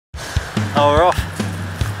Oh, we're off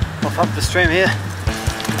up the stream here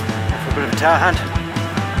for a bit of a tower hunt.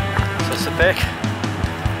 So sit back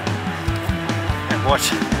and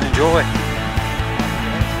watch and enjoy.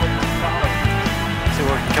 See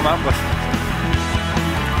what we can come up with.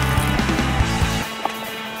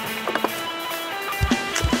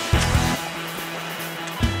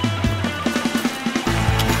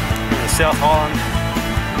 In the South Island,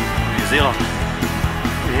 New Zealand.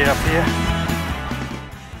 We head up here.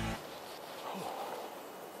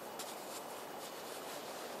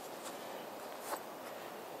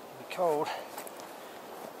 Cold.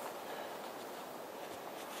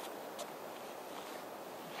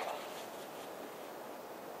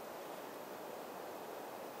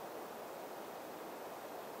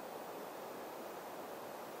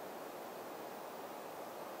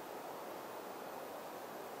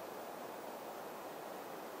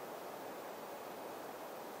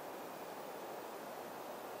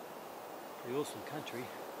 Pretty awesome country.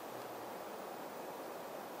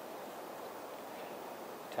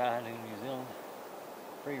 Tahr in New Zealand,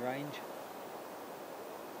 free range,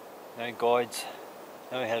 no guides,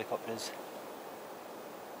 no helicopters,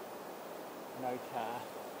 no tar,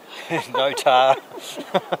 no tar,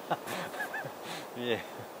 yeah.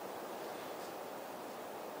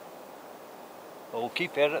 But we'll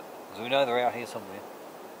keep at it because we know they're out here somewhere.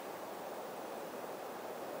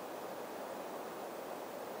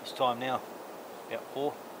 What's time now? About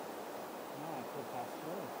 4? No,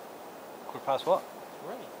 3:15. 3:15 what?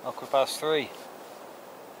 3. Oh, 3:15.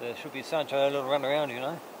 So there should be sun to a little run around, you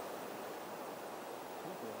know.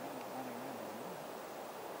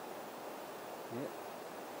 Yeah.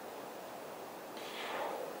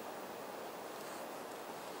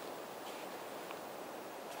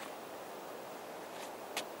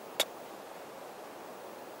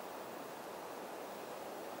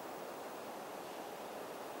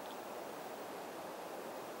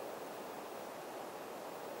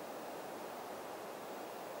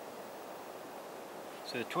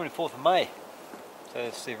 So the 24th of May, so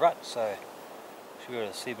it's the rut, so should be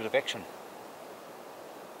able to see a bit of action.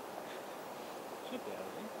 Should be able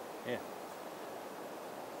to. Yeah.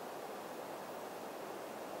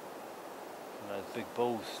 And those big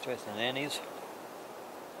bulls chasing the nannies.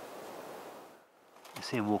 You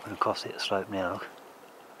see him walking across that slope now, look.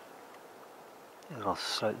 There's a little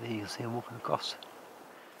slope there, you can see him walking across.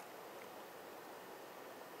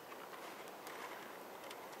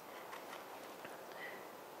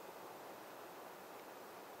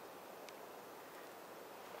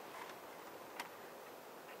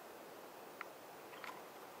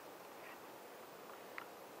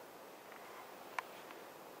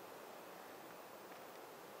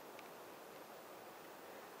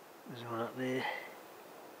 There's one up there.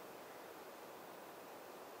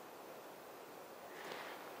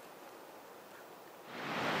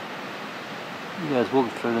 You guys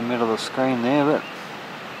walking through the middle of the screen there, but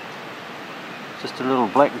just a little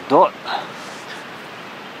black dot.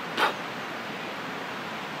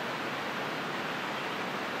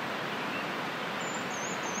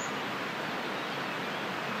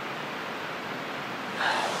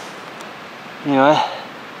 Anyway,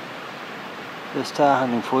 just tahr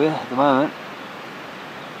hunting for you at the moment.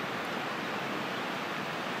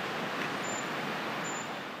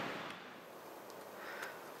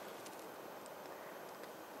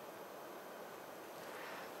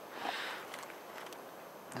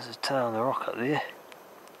 There's a tahr on the rock up there.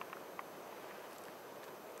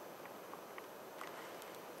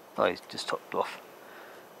 Oh, he's just topped off.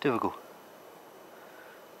 Typical.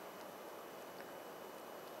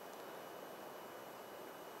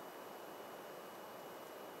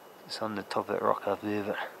 It's on the top of that rock up there,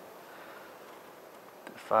 but a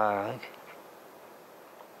bit far, I think.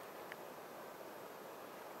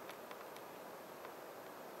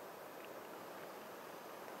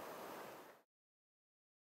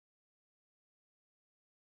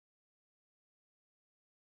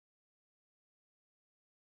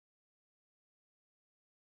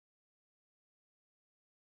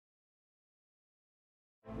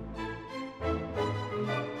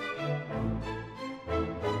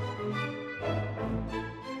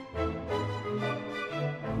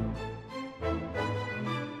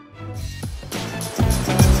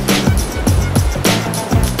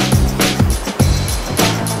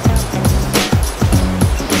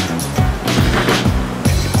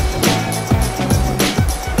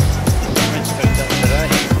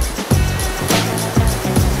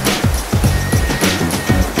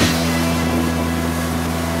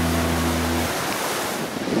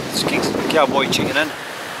 Cowboy chicken in.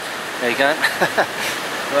 There you go.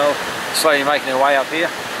 Well, slowly making our way up here.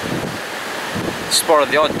 spotted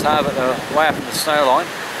the odd tahr, but they were way up in the snow line.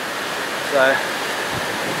 So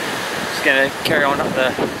just going to carry on up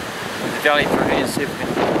the valley from here and see if we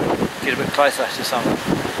can get a bit closer to some.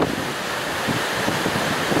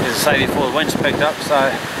 As I say before, the wind's picked up, so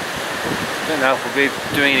I don't know if we'll be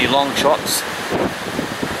doing any long shots.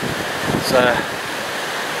 So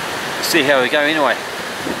we'll see how we go anyway.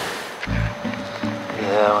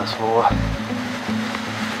 Yeah, once more.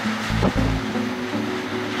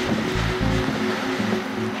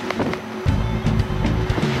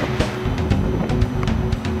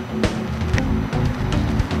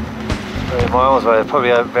 Miles away, probably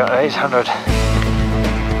about 800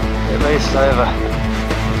 at least over.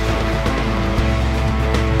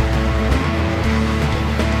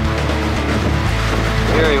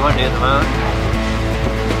 Very windy at the moment.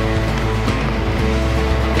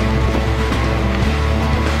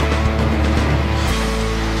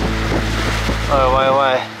 Oh,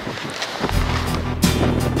 away.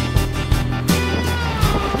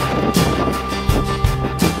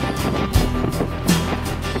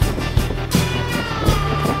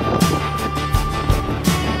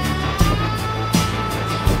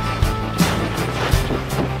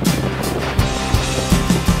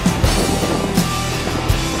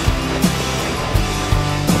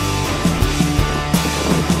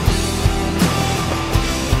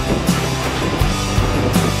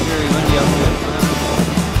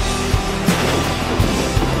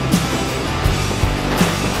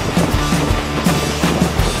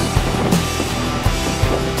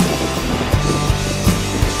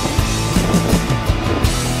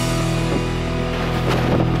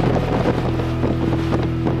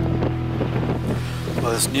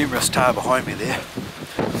 There's numerous tahr behind me there,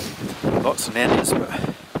 lots of nannies, but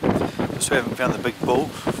just haven't found the big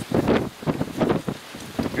bull.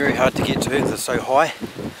 Very hard to get to because they're so high.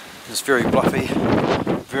 It's very bluffy,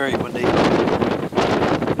 very windy,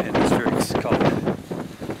 and it's very cold.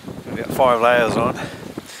 About 5 layers on.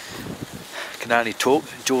 Can only talk,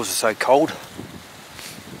 jaws are so cold.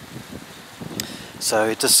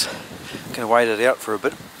 So just going to wait it out for a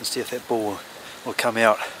bit and see if that bull will come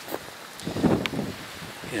out.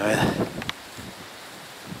 You know,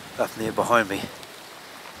 up there behind me.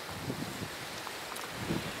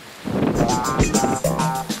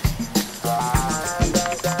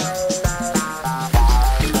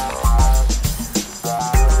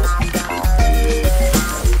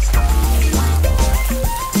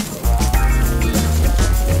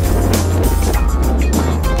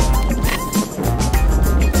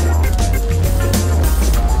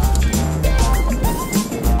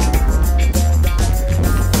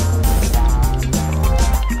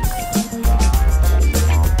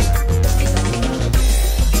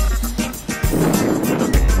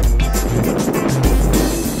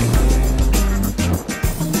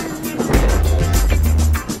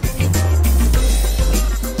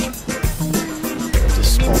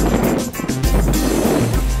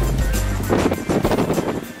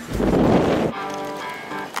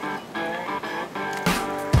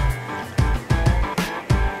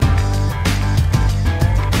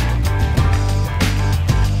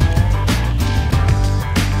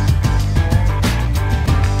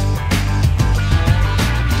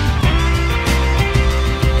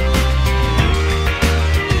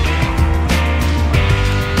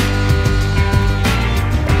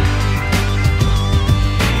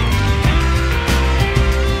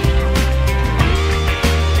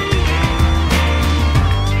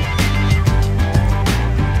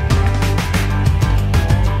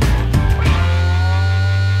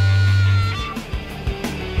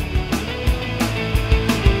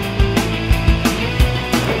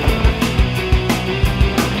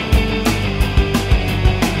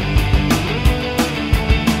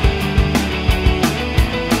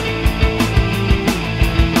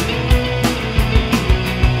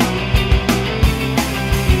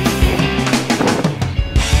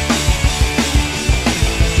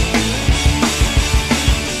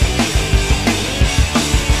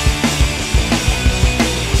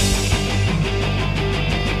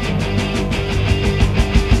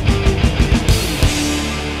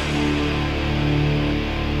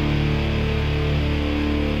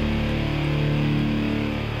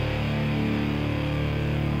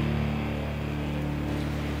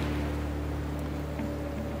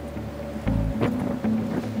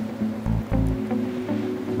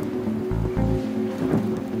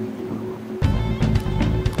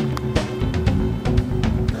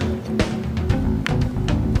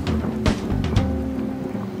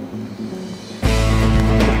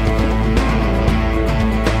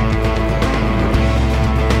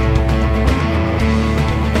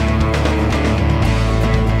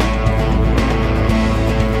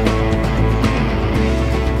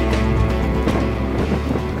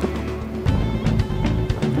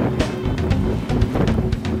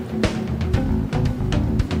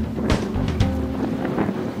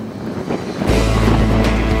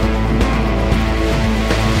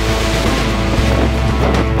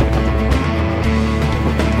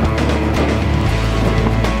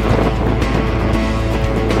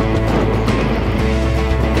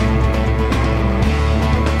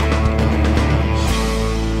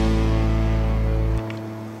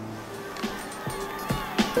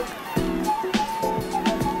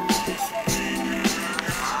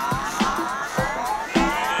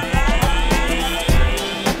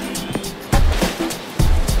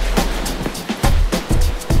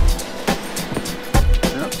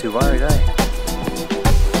 bit worried, eh?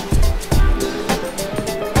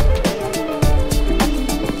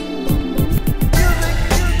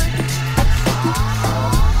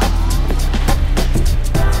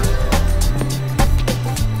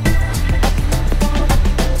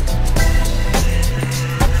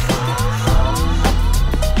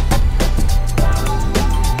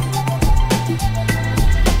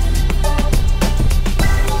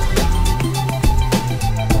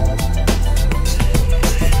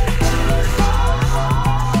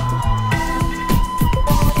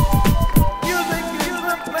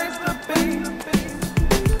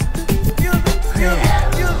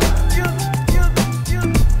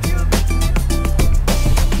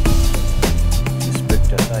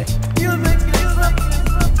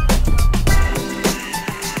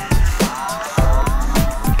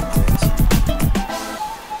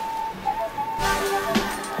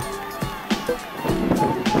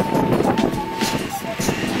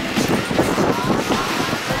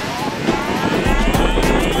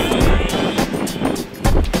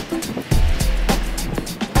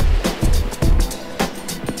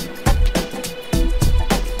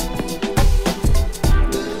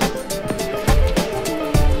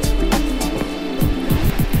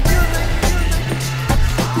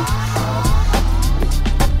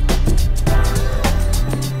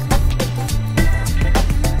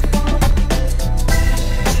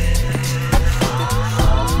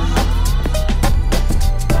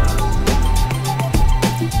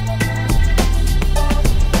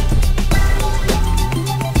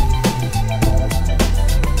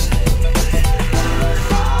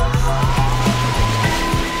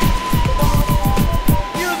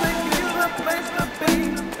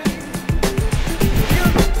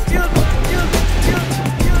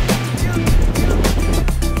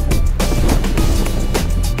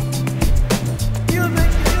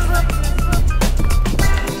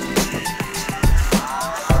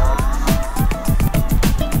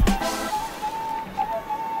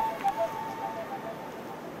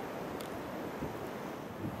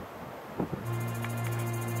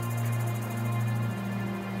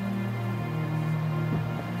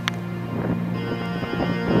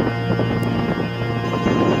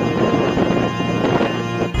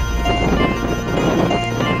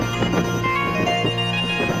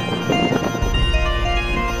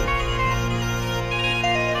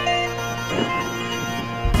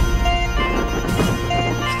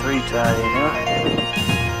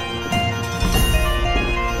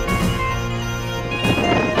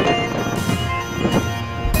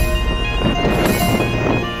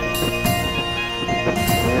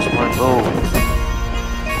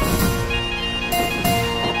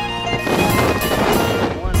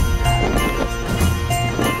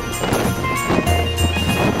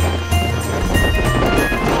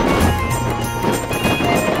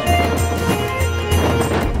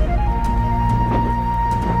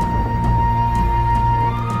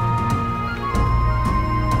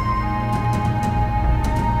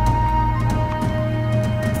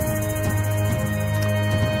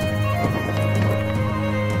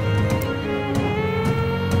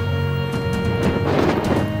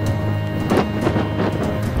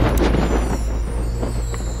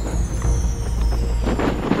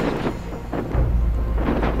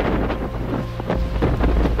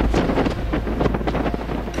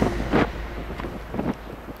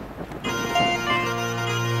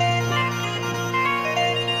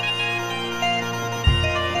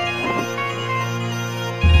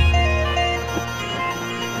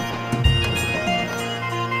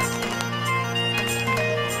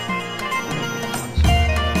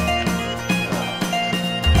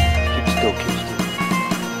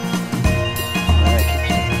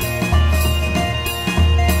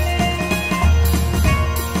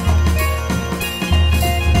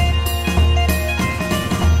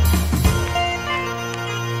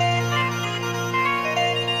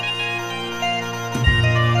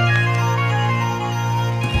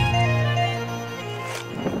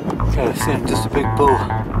 It's just a big bull.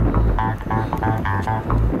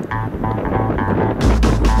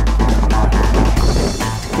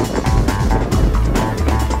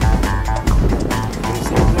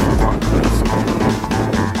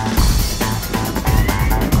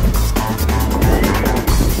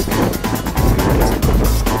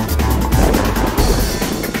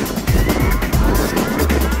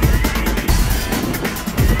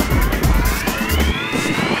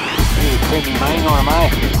 Creamy mane on him, eh?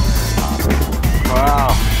 Wow.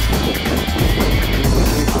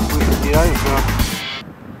 Get over.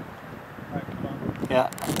 Yeah.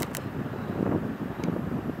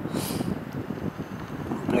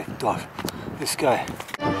 Black dot. Let's go.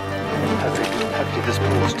 Hopefully this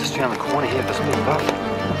bull's just around the corner here, this big buff.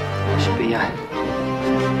 Should be around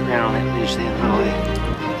on that ledge there in the middle there.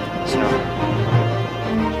 So,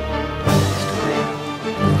 still there.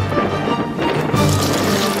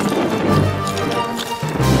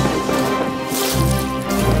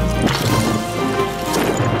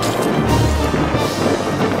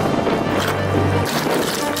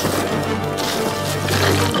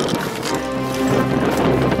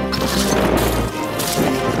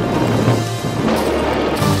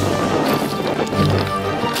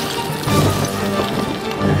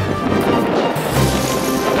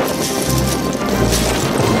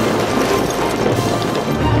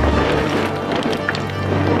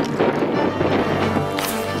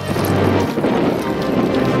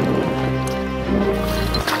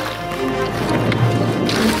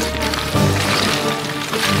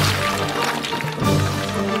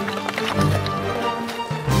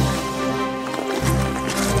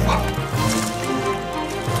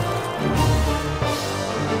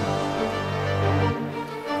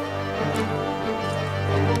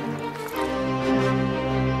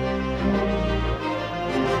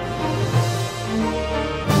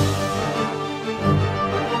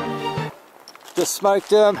 Just smoked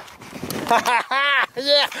him.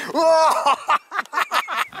 Yeah! Whoa!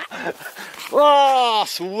 Oh,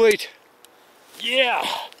 sweet! Yeah!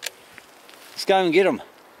 Let's go and get him.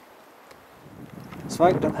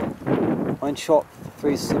 Smoked him. One shot,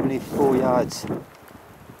 374 yards.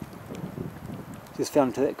 Just fell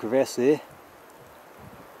into that crevasse there.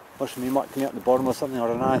 Watching me might come out the bottom or something, I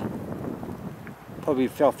don't know. Probably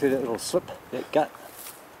fell through that little slip, that gut.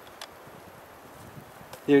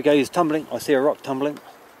 There we go, he's tumbling. I see a rock tumbling.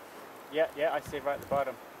 Yeah, I see right at the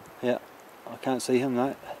bottom. Yeah, I can't see him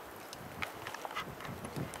though.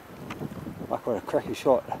 Like what a cracky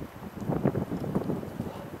shot.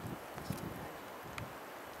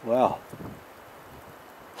 Wow.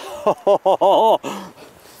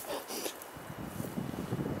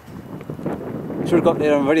 Should have got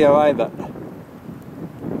that on video, eh, but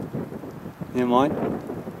never mind.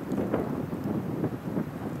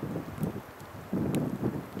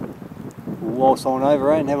 We'll waltz on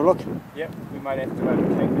over, eh, and have a look. Yep, we might have to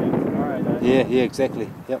overtake that tomorrow though. Yeah, exactly.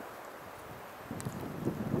 Yep.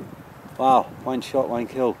 Wow, one shot, one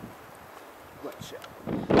kill. What shot?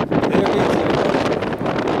 There it is.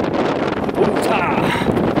 Tahr.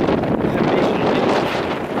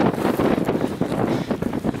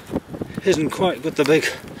 Hasn't quite got the big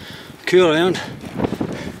curl around.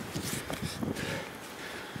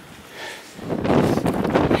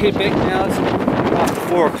 Head back now, it's after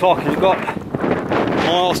 4 o'clock and we've got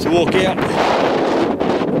miles to walk out.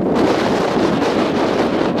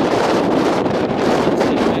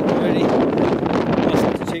 Heading back already. Just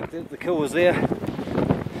to check that the kill was there.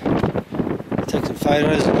 Take some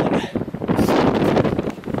photos and that.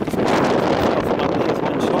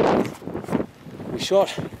 One shot. We shot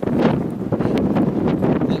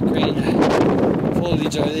that green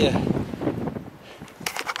foliage over there.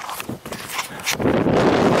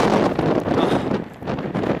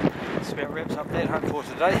 That's about wraps up that hunt for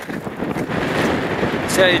today.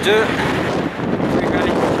 That's how you do it. Free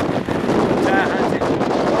running, Tahr hunting,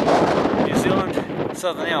 New Zealand,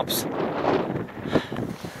 Southern Alps.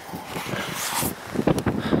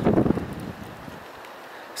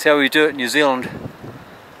 That's how we do it in New Zealand.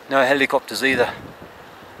 No helicopters either.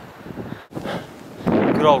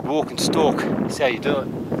 Good old walk and stalk. That's how you do it.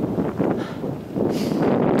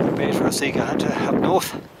 Bad for a Sako hunter up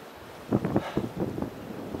north.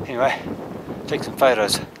 Anyway, take some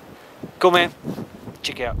photos. Cool, man.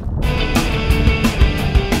 Check out.